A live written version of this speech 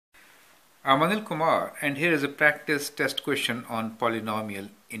I'm Anil Kumar, and here is a practice test question on polynomial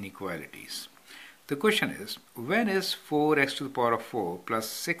inequalities. The question is, when is 4x to the power of 4 plus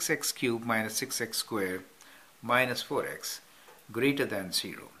 6x cubed minus 6x squared minus 4x greater than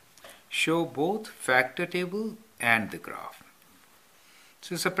 0? Show both factor table and the graph.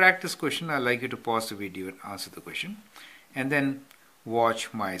 So it's a practice question. I'd like you to pause the video and answer the question, and then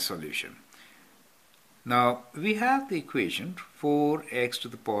watch my solution. Now, we have the equation 4x to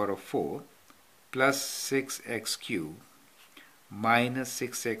the power of 4 plus 6x cubed minus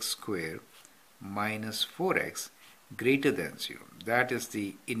 6x squared minus 4x greater than 0. That is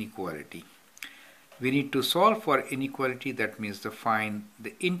the inequality. We need to solve for inequality. That means to find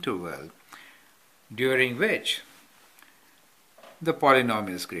the interval during which the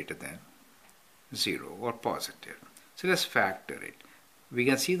polynomial is greater than 0 or positive. So let's factor it. We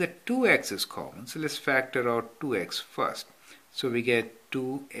can see that 2x is common, so let's factor out 2x first. So we get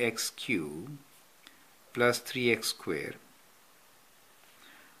 2x cubed plus 3x squared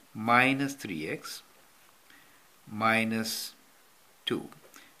minus 3x minus 2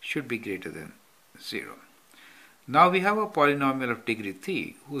 should be greater than 0. Now we have a polynomial of degree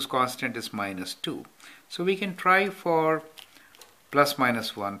 3 whose constant is minus 2. So we can try for plus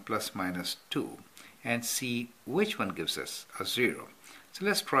minus 1 plus minus 2 and see which one gives us a 0. So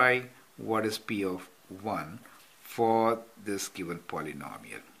let's try what is p of 1 for this given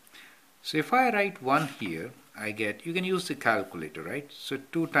polynomial. So if I write 1 here, I get, you can use the calculator, right? So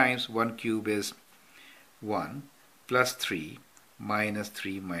 2 times 1 cube is 1 plus 3 minus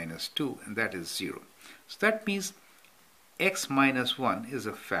 2, and that is 0. So that means x minus 1 is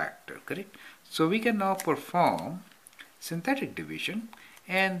a factor, correct? So we can now perform synthetic division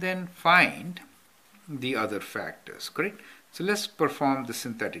and then find the other factors, correct? So let's perform the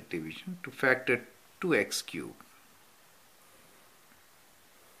synthetic division to factor 2x cubed.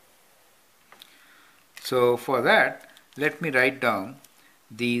 So for that, let me write down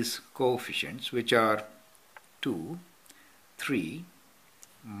these coefficients, which are 2, 3,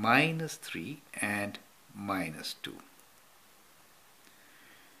 minus 3, and minus 2.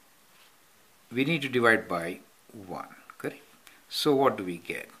 We need to divide by 1, correct? So what do we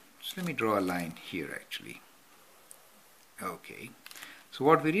get? So let me draw a line here actually. Okay, so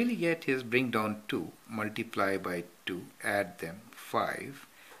what we really get is bring down 2, multiply by 2, add them, 5,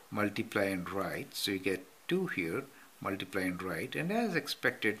 multiply and write. So you get 2 here, multiply and write, and as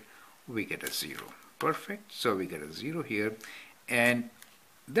expected, we get a 0. Perfect. So we get a 0 here, and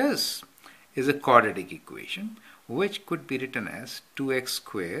this is a quadratic equation which could be written as 2x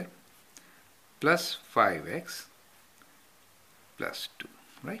squared plus 5x plus 2,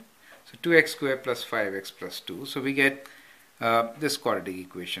 right? So 2x squared plus 5x plus 2. So we get this quadratic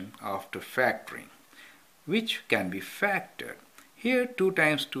equation after factoring, which can be factored. Here 2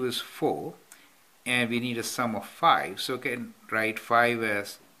 times 2 is 4, and we need a sum of 5, so we can write 5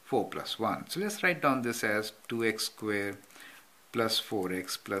 as 4 plus 1. So let's write down this as 2x squared plus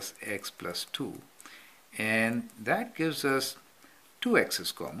 4x plus x plus 2, and that gives us 2x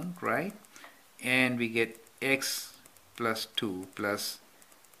is common, right? And we get x plus 2 plus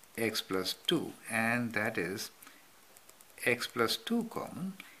x plus 2, and that is x plus 2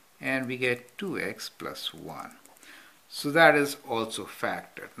 common, and we get 2x plus 1. So that is also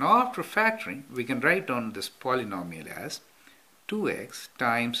factored. Now after factoring, we can write down this polynomial as 2x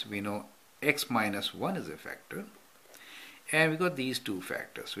times, we know x minus 1 is a factor, and we got these two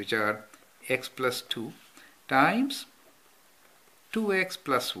factors, which are x plus 2 times 2x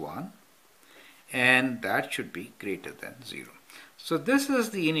plus 1, and that should be greater than 0. So this is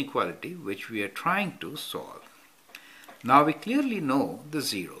the inequality which we are trying to solve. Now we clearly know the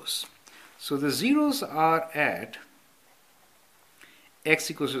zeros. So the zeros are at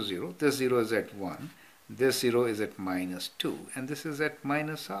x equals to 0. This 0 is at 1. This 0 is at minus 2. And this is at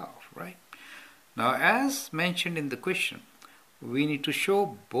minus half, right? Now as mentioned in the question, we need to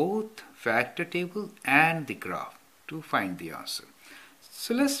show both factor table and the graph to find the answer.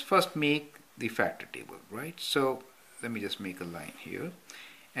 So let's first make the factor table, right? So let me just make a line here.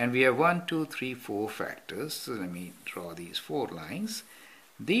 And we have 1, 2, 3, 4 factors. So let me draw these 4 lines.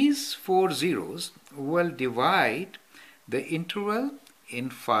 These 4 zeros will divide the interval in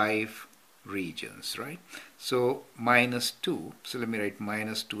 5 regions, right? So minus 2. So let me write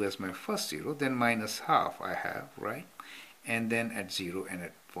minus 2 as my first 0. Then minus half I have, right? And then at 0 and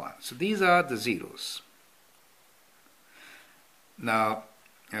at 1. So these are the zeros. Now,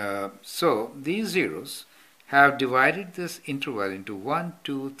 so these zeros have divided this interval into 1,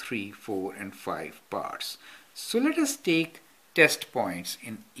 2, 3, 4, and 5 parts. So let us take test points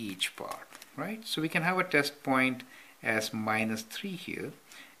in each part, right? So we can have a test point as minus 3 here,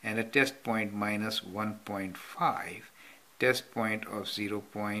 and a test point minus 1.5, test point of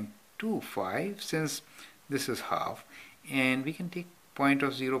 0.25, since this is half, and we can take point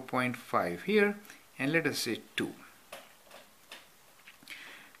of 0.5 here, and let us say 2.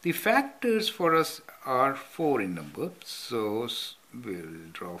 The factors for us are 4 in number, so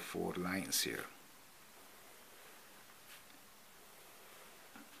we'll draw 4 lines here.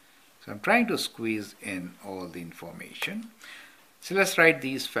 So I'm trying to squeeze in all the information. So let's write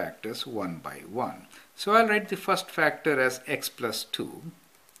these factors one by one. So I'll write the first factor as x plus 2.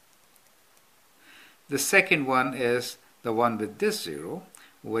 The second one is the one with this 0,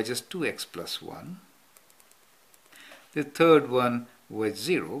 which is 2x plus 1. The third one with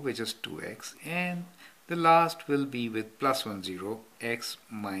 0, which is 2x, and the last will be with plus 1, 0, x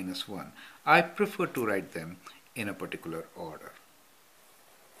minus 1. I prefer to write them in a particular order,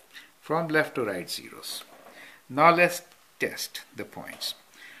 from left to right zeros. Now let's test the points.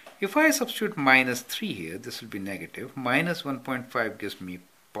 If I substitute minus 3 here, this will be negative. Minus 1.5 gives me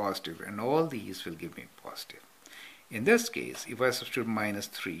positive, and all these will give me positive. In this case, if I substitute minus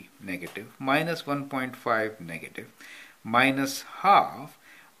 3, negative, minus 1.5, negative, minus half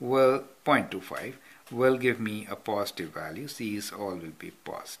will 0.25 will give me a positive value. These all will be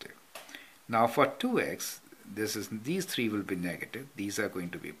positive. Now for 2x, these 3 will be negative. These are going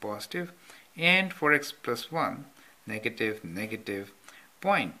to be positive. And for x plus 1, negative, negative,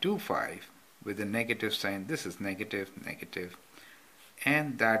 0.25 with a negative sign. This is negative, negative,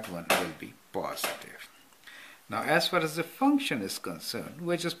 and that one will be positive. Now as far as the function is concerned,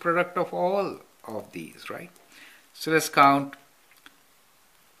 which is product of all of these, right? So let's count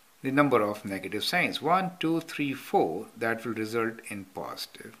the number of negative signs. 1, 2, 3, 4, that will result in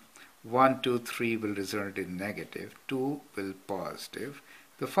positive. 1, 2, 3 will result in negative. 2 will positive.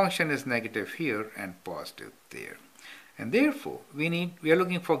 The function is negative here and positive there. And therefore, we are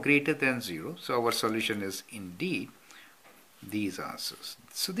looking for greater than 0. So our solution is indeed these answers.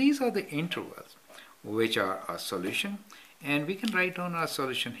 So these are the intervals which are our solution. And we can write down our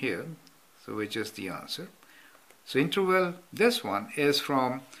solution here, so which is the answer. So interval, this one is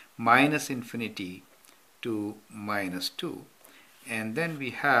from minus infinity to minus 2. And then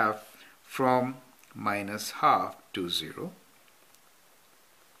we have from minus half to 0.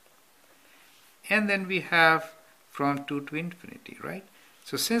 And then we have from 2 to infinity, right?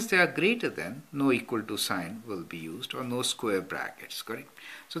 So since they are greater than, no equal to sign will be used, or no square brackets, correct?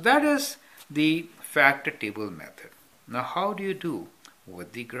 So that is the factor table method. Now how do you do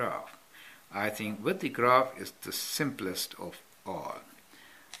with the graph? I think with the graph is the simplest of all.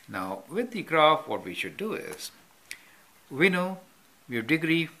 Now with the graph, what we should do is, we know we have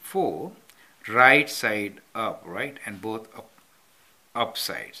degree 4, right side up, right, and both up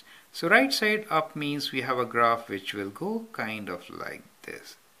sides. So right side up means we have a graph which will go kind of like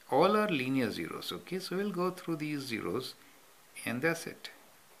this. All are linear zeros, okay? So we'll go through these zeros, and that's it.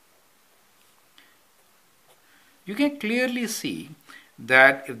 You can clearly see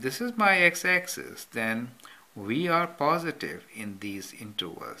that if this is my x-axis, then we are positive in these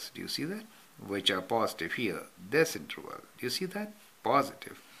intervals. Do you see that? Which are positive here. This interval. Do you see that?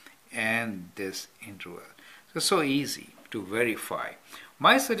 Positive. And this interval. So easy to verify.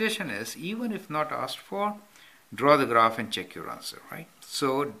 My suggestion is, even if not asked for, draw the graph and check your answer, right?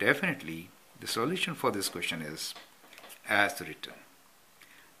 So definitely the solution for this question is as written.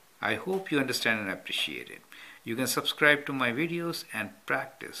 I hope you understand and appreciate it. You can subscribe to my videos and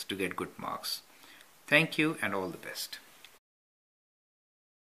practice to get good marks. Thank you and all the best.